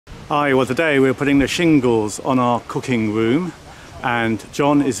Hi, well today we're putting the shingles on our cooking room and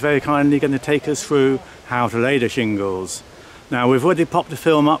John is very kindly going to take us through how to lay the shingles. Now we've already popped a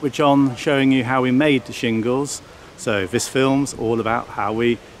film up with John showing you how we made the shingles, so this film's all about how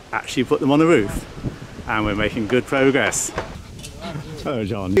we actually put them on the roof and we're making good progress. Hello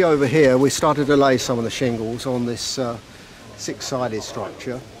John. Over here we started to lay some of the shingles on this six-sided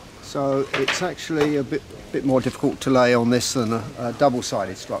structure, so it's actually a bit more difficult to lay on this than a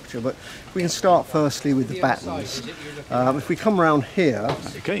double-sided structure, but we can start firstly with the battens. If we come around here,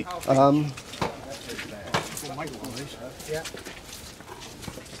 okay. You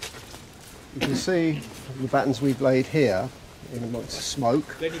can see the battens we've laid here in amongst the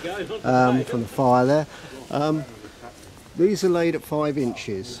smoke from the fire there. These are laid at 5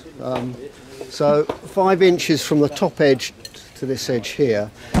 inches, so 5 inches from the top edge to this edge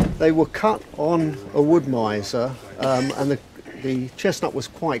here. They were cut on a wood miser, and the chestnut was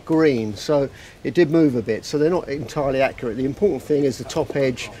quite green, so it did move a bit, so they're not entirely accurate. The important thing is the top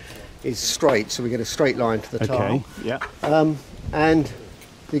edge is straight, so we get a straight line to the tile. Yeah. And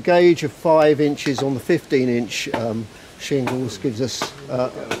the gauge of 5 inches on the 15-inch shingles gives us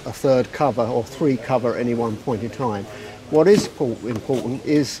a third cover, or 3 cover at any one point in time. What is important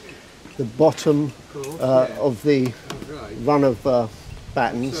is the bottom of the run of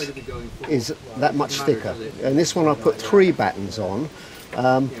battens is that much thicker, and this one I put 3 battens on,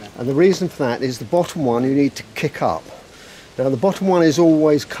 and the reason for that is the bottom one you need to kick up. Now the bottom one is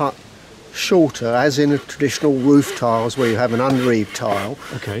always cut shorter, as in a traditional roof tiles where you have an under-eave tile.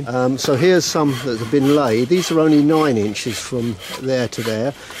 Okay. So here's some that have been laid. These are only 9 inches from there to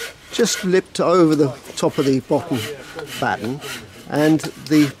there, just lipped over the top of the bottom batten, and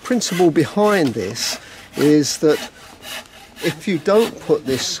the principle behind this is that if you don't put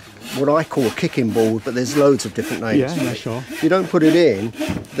this, what I call a kicking board, but there's loads of different names. Yeah, sure. If you don't put it in,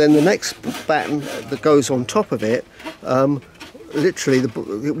 then the next batten that goes on top of it, literally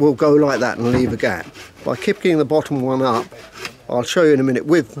it will go like that and leave a gap. By kicking the bottom one up, I'll show you in a minute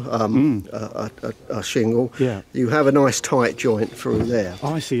with a shingle, yeah. You have a nice tight joint through there.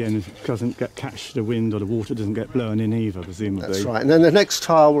 I see, and it doesn't catch the wind or the water doesn't get blown in either, presumably. That's right, and then the next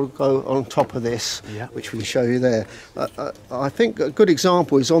tile will go on top of this, yeah. Which we can show you there. I think a good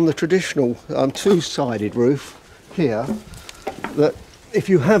example is on the traditional two-sided roof here, that if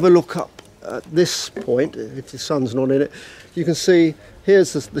you have a look up at this point, if the sun's not in it, you can see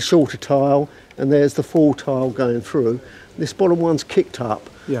here's the shorter tile and there's the full tile going through. This bottom one's kicked up,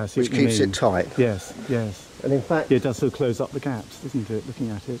 yes, which keeps it tight. Yes, yes. And in fact, yeah, it does sort of close up the gaps, doesn't it, looking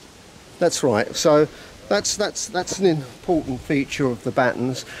at it? That's right. So that's an important feature of the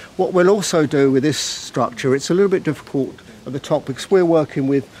battens. What we'll also do with this structure, it's a little bit difficult at the top because we're working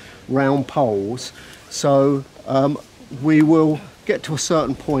with round poles. So we will get to a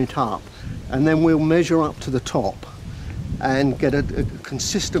certain point up and then we'll measure up to the top and get a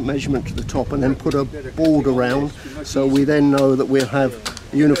consistent measurement to the top and then put a board around, so we then know that we'll have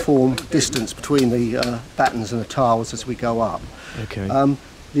uniform distance between the battens and the tiles as we go up. Okay.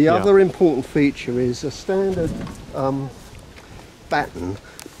 The other important feature is a standard batten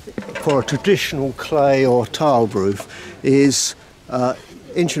for a traditional clay or tiled roof is 1.5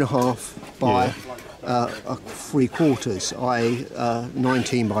 inches by 3/4, i.e.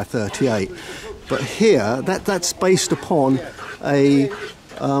 19 by 38. But here, that's based upon a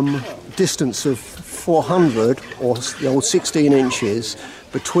distance of 400, or the old 16 inches,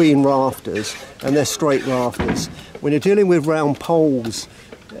 between rafters, and they're straight rafters. When you're dealing with round poles,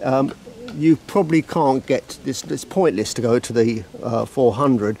 you probably can't get this. It's pointless to go to the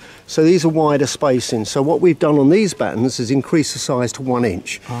 400, so these are wider spacing. So what we've done on these battens is increase the size to 1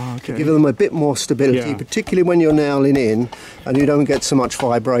 inch, to give them a bit more stability, particularly when you're nailing in and you don't get so much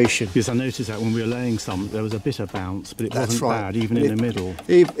vibration. Yes, I noticed that when we were laying some, there was a bit of bounce, but it wasn't bad, even in the middle.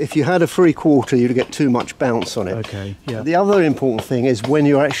 If you had a 3/4, you'd get too much bounce on it. Okay, yeah. The other important thing is when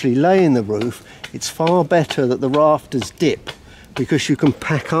you're actually laying the roof, it's far better that the rafters dip, because you can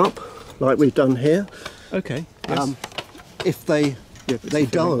pack up like we've done here. Okay. Yes. If they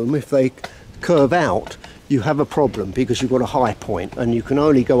dome, if they curve out, you have a problem because you've got a high point and you can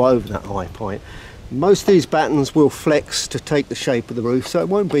only go over that high point. Most of these battens will flex to take the shape of the roof, so it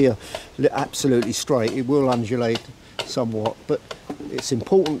won't be absolutely straight. It will undulate somewhat, but it's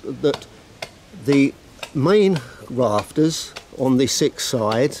important that the main rafters on the 6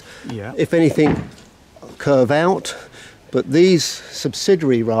 sides, if anything, curve out, but these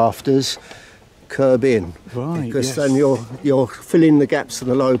subsidiary rafters curb in, right, because then you're filling the gaps of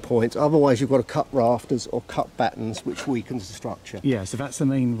the low points. Otherwise you've got to cut rafters or cut battens, which weakens the structure. Yeah, so that's the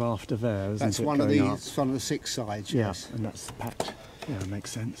main rafter there, isn't that's it? One of the 6 sides. Yeah, yes. and that's packed Yeah, that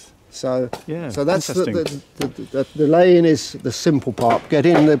makes sense. So, Yeah, so that's interesting. the laying is the simple part.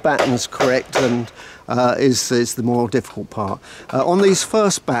 Getting the battens correct and is the more difficult part. On these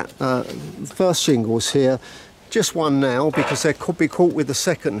first shingles here, just one nail because they could be caught with the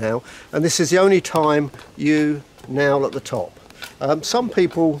second nail, and this is the only time you nail at the top. Some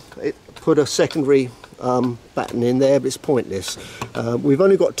people put a secondary batten in there, but it's pointless. We've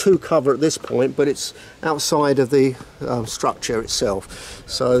only got 2 cover at this point, but it's outside of the structure itself.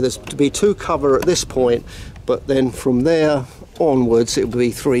 So there's to be 2 cover at this point, but then from there onwards it will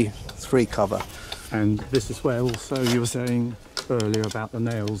be three cover. And this is where also you were saying earlier about the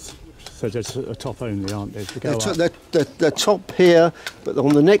nails. So just a top only, aren't they? To go up. The top here, but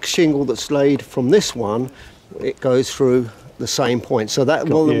on the next shingle that's laid from this one, it goes through the same point. So that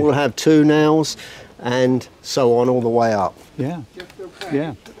one will have 2 nails, and so on all the way up. Yeah,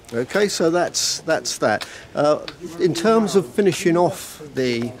 yeah. Okay, so that's that. In terms of finishing off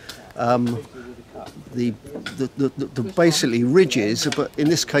the basically ridges, but in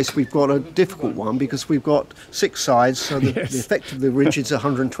this case we've got a difficult one because we've got 6 sides, so the effect of the ridge is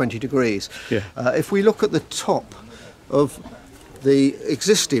 120 degrees. Yeah. If we look at the top of the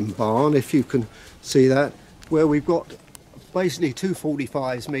existing barn, if you can see that, where we've got basically 2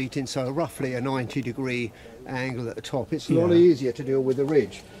 45s meeting, so roughly a 90-degree angle at the top. It's a lot easier to deal with the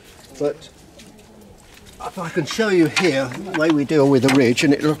ridge. But if I can show you here the way we deal with the ridge,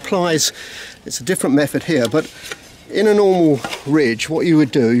 and it applies, it's a different method here, but in a normal ridge, what you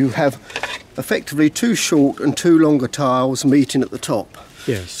would do, you have effectively 2 short and 2 longer tiles meeting at the top.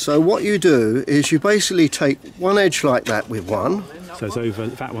 Yes. So what you do is you basically take one edge like that with one. So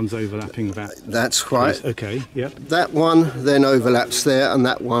it's that one's overlapping that. That's right. Okay, yep. That one then overlaps there, and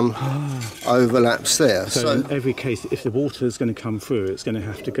that one overlaps there. So in every case, if the water is going to come through, it's going to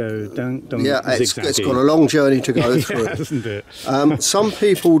have to go down yeah, zigzaggy. it's got a long journey to go through. Yeah, isn't it? Some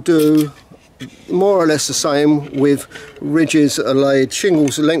people do more or less the same with ridges that are laid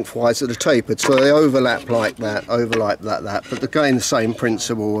shingles lengthwise that are tapered, so they overlap like that, but again the same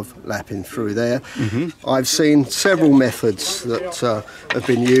principle of lapping through there. I've seen several methods that have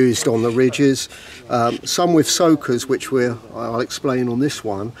been used on the ridges, some with soakers, which I'll explain on this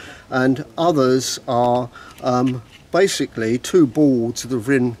one, and others are basically 2 boards that have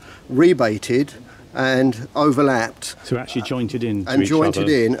been rebaited and overlapped. So actually jointed in to and each jointed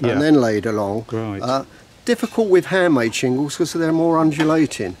other. in and then laid along. Right. Difficult with handmade shingles because they're more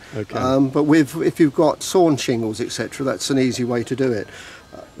undulating. Okay. But if you've got sawn shingles, etc., that's an easy way to do it.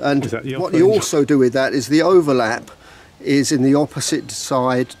 And what you also do with that is the overlap is in the opposite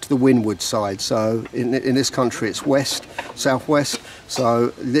side to the windward side. So in this country it's southwest.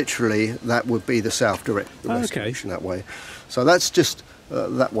 So literally that would be the south direction that way. So that's just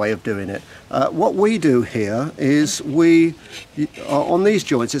that way of doing it. What we do here is on these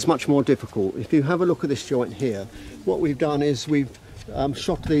joints it's much more difficult. If you have a look at this joint here, what we've done is we've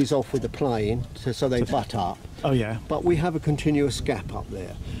shot these off with a plane so they butt up. Oh yeah. But we have a continuous gap up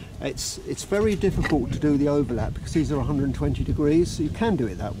there. It's very difficult to do the overlap because these are 120 degrees, so you can do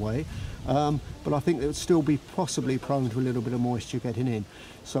it that way. But I think it would still be possibly prone to a little bit of moisture getting in.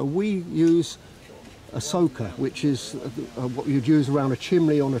 So we use a soaker, which is what you'd use around a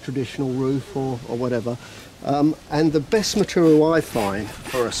chimney on a traditional roof or whatever. And the best material I find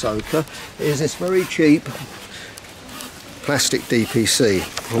for a soaker is this very cheap plastic DPC.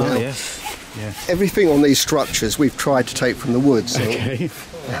 Oh, yes. Yes. Everything on these structures we've tried to take from the woods. So Okay.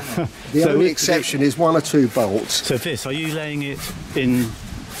 the only exception is 1 or 2 bolts. So are you laying it in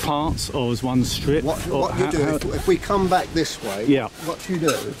parts or as one strip? What you do, if we come back this way, what you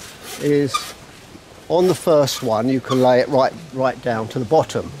do is on the first one you can lay it right down to the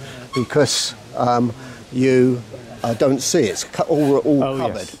bottom because you don't see it's all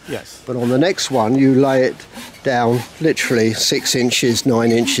covered. Yes. But on the next one you lay it down literally 6 inches,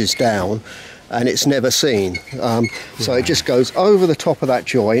 9 inches down, and it's never seen. So it just goes over the top of that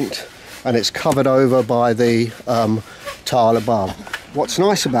joint and it's covered over by the tile above. What's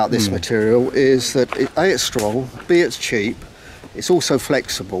nice about this material is that A, it's strong, B, it's cheap, it's also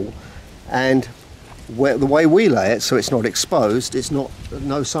flexible, and the way we lay it, so it's not exposed, it's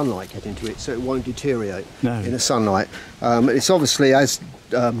no sunlight getting to it, so it won't deteriorate in the sunlight. It's obviously, as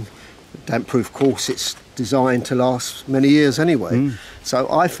damp-proof course, it's designed to last many years anyway.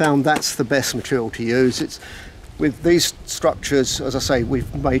 So I found that's the best material to use. With these structures, as I say,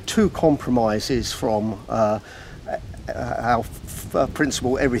 we've made 2 compromises from our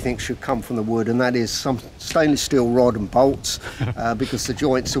principle everything should come from the wood, and that is some stainless steel rod and bolts because the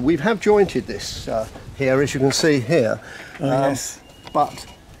joints, so we have jointed this here, as you can see here. Yes. But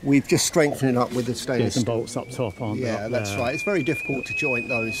we've just strengthened it up with the stainless Some steel. bolts up top, aren't there? Yeah, that's right. It's very difficult to joint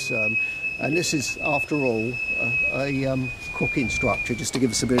those, and this is, after all, a cooking structure, just to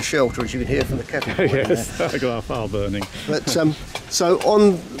give us a bit of shelter, as you can hear from the kettle. Yes, I got our fire burning. But so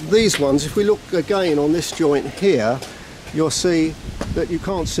on these ones, if we look again on this joint here, you'll see that you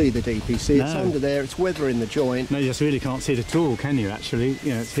can't see the DPC. It's under there. It's weathering the joint. No, you just really can't see it at all, can you? Actually,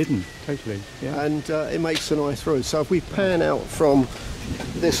 it's hidden totally. Yeah. And it makes a nice route. So if we pan out from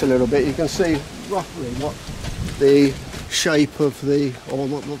this a little bit, you can see roughly what the shape of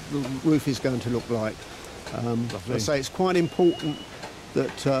what the roof is going to look like. I say it's quite important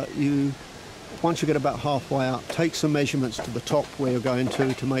that once you get about halfway up, take some measurements to the top where you're going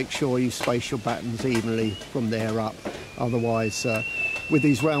to make sure you space your battens evenly from there up. Otherwise, with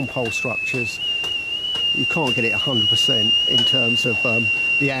these round pole structures, you can't get it 100% in terms of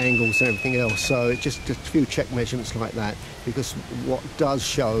the angles and everything else. So it's just a few check measurements like that, because what does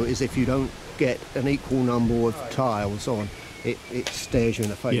show is if you don't get an equal number of tiles on, it stares you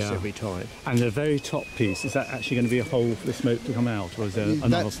in the face every time. And the very top piece, is that actually going to be a hole for the smoke to come out, or is there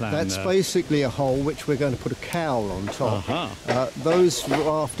another slam That's there? basically a hole which we're going to put a cowl on top. Those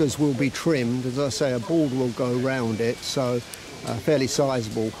rafters will be trimmed. As I say, a board will go round it, so a fairly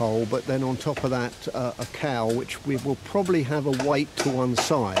sizable hole, but then on top of that a cowl, which we will probably have a weight to one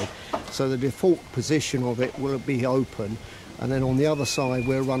side, so the default position of it will be open. And then on the other side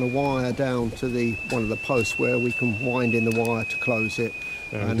we'll run a wire down to one of the posts where we can wind in the wire to close it,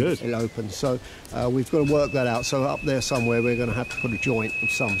 and it'll open. So we've got to work that out. So up there somewhere we're going to have to put a joint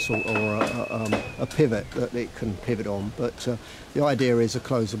of some sort, or a pivot that it can pivot on. But the idea is a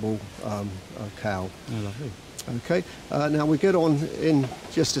closable cowl. Oh, lovely. Okay, now we get on in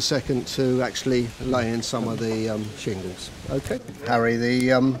just a second to actually lay in some of the shingles. Okay, Harry,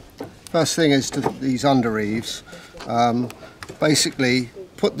 the first thing is to these under eaves. Basically,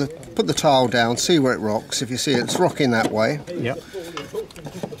 put the tile down, see where it rocks. If you see it's rocking that way,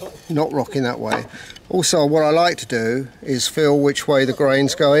 not rocking that way. Also, what I like to do is feel which way the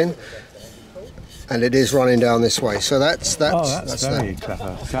grain's going, and it is running down this way. So that's very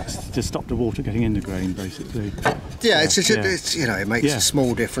clever. That's to stop the water getting in the grain, basically. Yeah, it's it makes a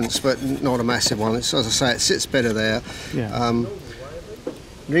small difference, but not a massive one. It's, as I say, it sits better there. Yeah.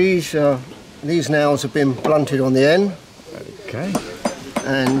 These nails have been blunted on the end. Okay.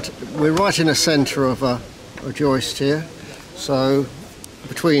 And we're right in the centre of a joist here, so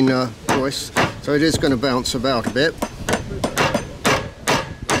between joists, so it is going to bounce about a bit.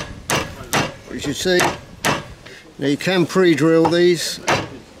 As you see, now you can pre-drill these.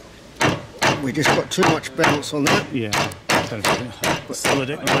 We just got too much bounce on that. Yeah. Solid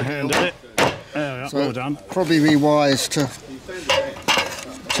it with my hand at it. There we are. So well done. Probably be wise to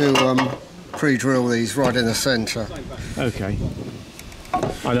pre-drill these right in the centre. Okay.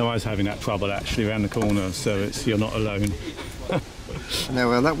 I know I was having that trouble actually around the corner, so you're not alone. Now,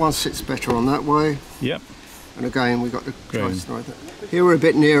 well, that one sits better on that way. Yep. And again, we've got the joist right there. Here we're a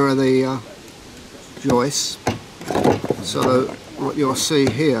bit nearer the joists, so what you'll see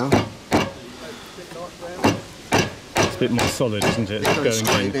here. It's a bit more solid, isn't it? It goes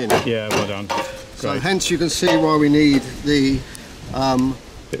straight in. Yeah, well done. Great. So hence you can see why we need the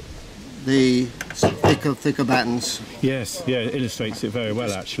thicker battens. Yes, yeah, it illustrates it very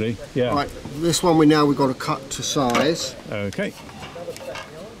well actually. Yeah. Right, this one we've got to cut to size. Okay.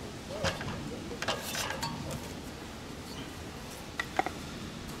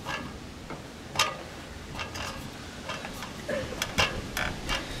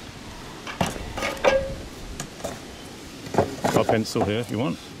 Got a pencil here if you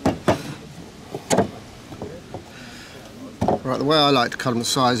want. Right, the way I like to cut them to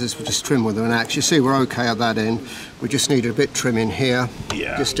size is we just trim with an axe. You see we're okay at that end. We just need a bit trim in here.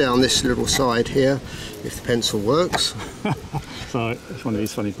 Yeah. Just down this little side here, if the pencil works. Sorry, it's one of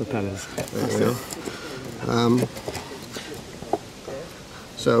these funny propellers. There we go.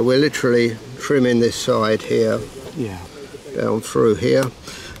 So we're literally trimming this side here. Yeah. Down through here.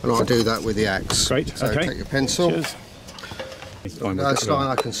 And I'll do that with the axe. Great, so okay. Take your pencil. Cheers. This line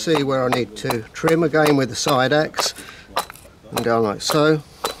I can see where I need to trim again with the side axe. And down like so.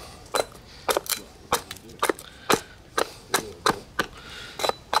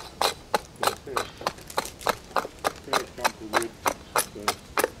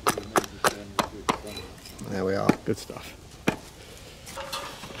 There we are. Good stuff.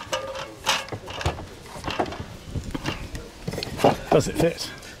 Does it fit?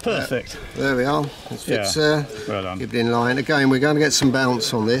 Perfect. There we are. It fits there. Well done. Keep it in line. Again, we're going to get some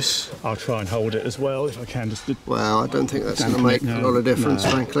bounce on this. I'll try and hold it as well if I can. Well, I don't think that's going to make a lot of difference,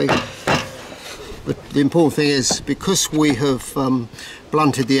 frankly. the important thing is, because we have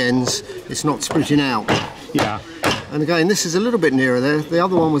blunted the ends, it's not splitting out. Yeah. And again, this is a little bit nearer there. The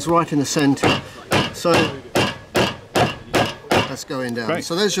other one was right in the centre. So that's going down. Great.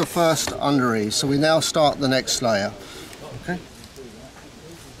 So there's your first under eave. So we now start the next layer. Okay.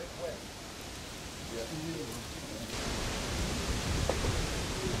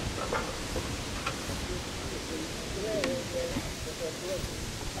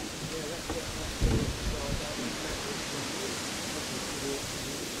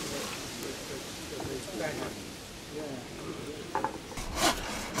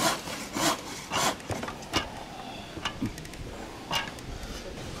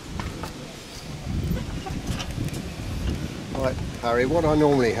 Right, Harry, what I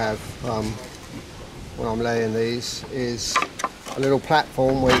normally have when I'm laying these is a little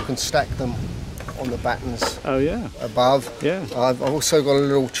platform where you can stack them on the battens. Oh yeah. Above. Yeah. I've also got a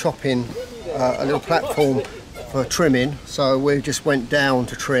little chopping, a little platform for trimming, so we just went down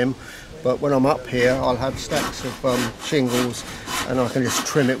to trim, but when I'm up here I'll have stacks of shingles and I can just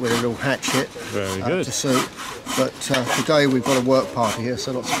trim it with a little hatchet. Very good. To suit. But today we've got a work party here,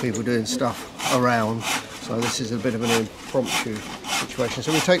 so lots of people doing stuff around. So this is a bit of an impromptu situation.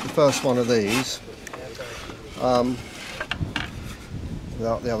 So we take the first one of these,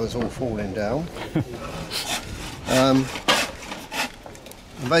 without the others all falling down. And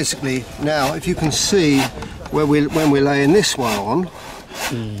basically now, if you can see where when we're laying this one on,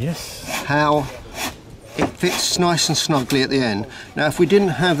 yes, how it fits nice and snugly at the end. Now if we didn't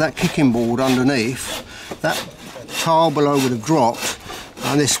have that kicking board underneath, that tile below would have dropped,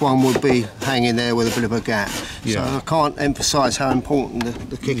 and this one would be hanging there with a bit of a gap. Yeah. So I can't emphasise how important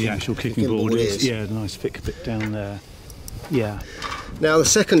the actual kicking board is. Yeah, nice thick bit down there. Yeah. Now the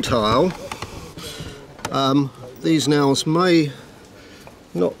second tile, these nails may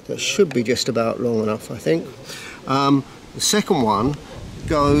not, they should be just about long enough, I think. The second one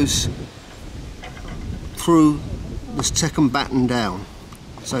goes through the second batten down.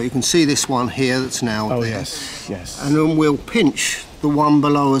 So you can see this one here that's nailed there. Yes, yes. And then we'll pinch the one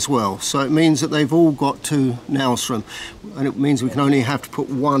below as well. So it means that they've all got two nails from, and it means we can only have to put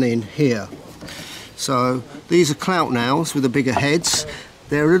one in here. So these are clout nails with the bigger heads.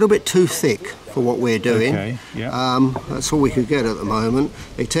 They're a little bit too thick for what we're doing. Okay, yeah. That's all we could get at the moment.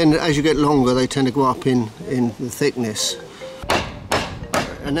 They tend to, as you get longer, they tend to go up in the thickness.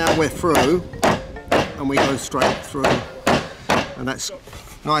 And now we're through, and we go straight through, and that's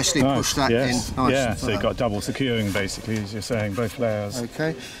nicely pushed that in. Nice, yeah, so you've got double securing basically, as you're saying, both layers.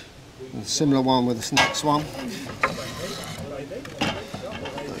 Okay, and a similar one with this next one.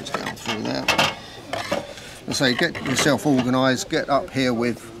 Goes down through there. And so get yourself organised, get up here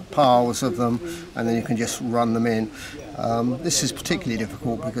with piles of them, and then you can just run them in. This is particularly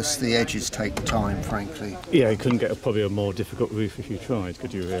difficult because the edges take time, frankly. Yeah, you couldn't get probably a more difficult roof if you tried,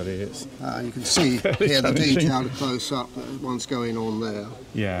 could you really? It's you can see here the detail close up, that one's going on there.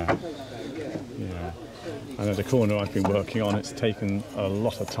 Yeah, yeah. I know the corner I've been working on, it's taken a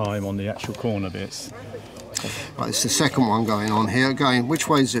lot of time on the actual corner bits. Right, it's the second one going on here. Again, which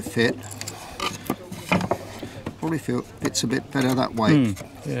way does it fit? Probably fits a bit better that way.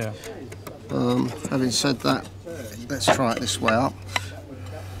 Yeah. Having said that, let's try it this way up.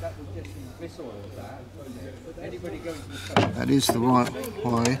 That is the right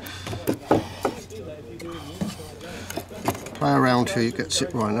way. Play around till you get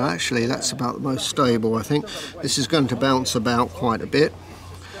it right. Now, actually, that's about the most stable, I think. This is going to bounce about quite a bit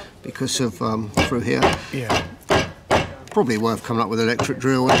because of through here. Yeah. Probably worth coming up with an electric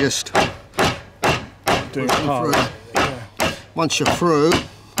drill and just doing through. Yeah. Once you're through,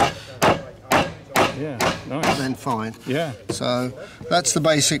 yeah, nice. Then fine. Yeah. So that's the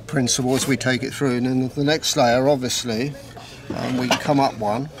basic principle as we take it through, and then the next layer, obviously, we come up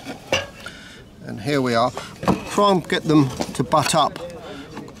one, and here we are. Try and get them to butt up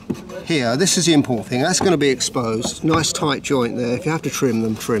here. This is the important thing. That's going to be exposed. Nice tight joint there. If you have to trim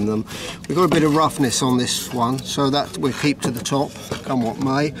them, trim them. We've got a bit of roughness on this one, so that we'll keep to the top, come what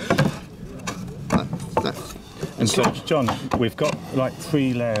may. And so, John, we've got like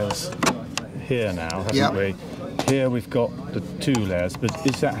 3 layers here now, haven't we? Here we've got the 2 layers, but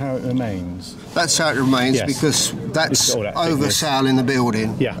is that how it remains? That's how it remains, yes. Because that's oversal in the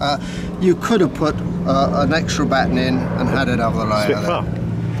building. Yeah. You could have put an extra batten in and had another layer there. Far.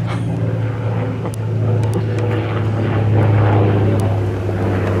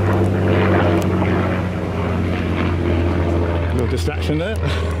 Little distraction there.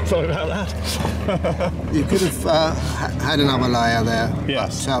 Sorry about that. You could have had another layer there.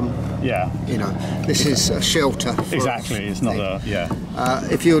 Yes. But, yeah. You know, this is a shelter. Exactly. It's not a. Yeah.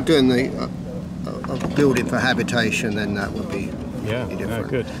 If you're doing the building for habitation, then that would be different.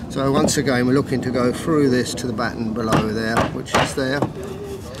 Good. So once again, we're looking to go through this to the batten below there, which is there.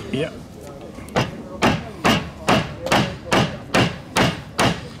 Yeah.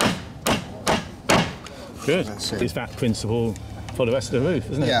 Good. Is that principle for the rest of the roof,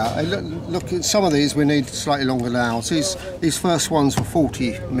 isn't it? Yeah, look at some of these, we need slightly longer nails. These first ones were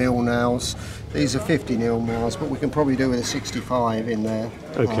 40mm nails. These are 50mm nails, but we can probably do with a 65 in there.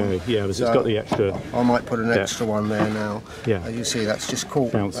 Okay, yeah, because it's got the extra. I might put an extra one there now. Yeah. You see, that's just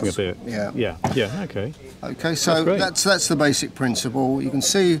caught. Bouncing a bit. Yeah. Okay. Okay, so that's the basic principle. You can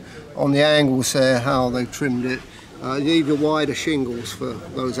see on the angles there how they've trimmed it. You need the wider shingles for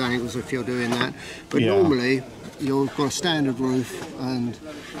those angles if you're doing that. But normally, you've got a standard roof and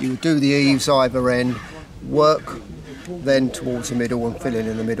you do the eaves either end, work then towards the middle and fill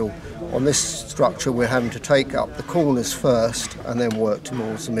in the middle. On this structure we're having to take up the corners first and then work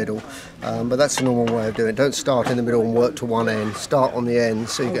towards the middle. But that's a normal way of doing it. Don't start in the middle and work to one end. Start on the end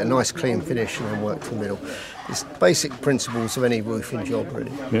so you get a nice clean finish and then work to the middle. It's basic principles of any roofing job,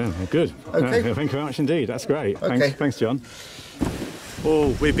 really. Yeah, good. Okay. Thank you very much indeed. That's great. Okay. Thanks, John.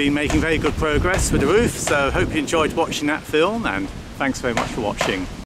 Well, we've been making very good progress with the roof, so hope you enjoyed watching that film, and thanks very much for watching.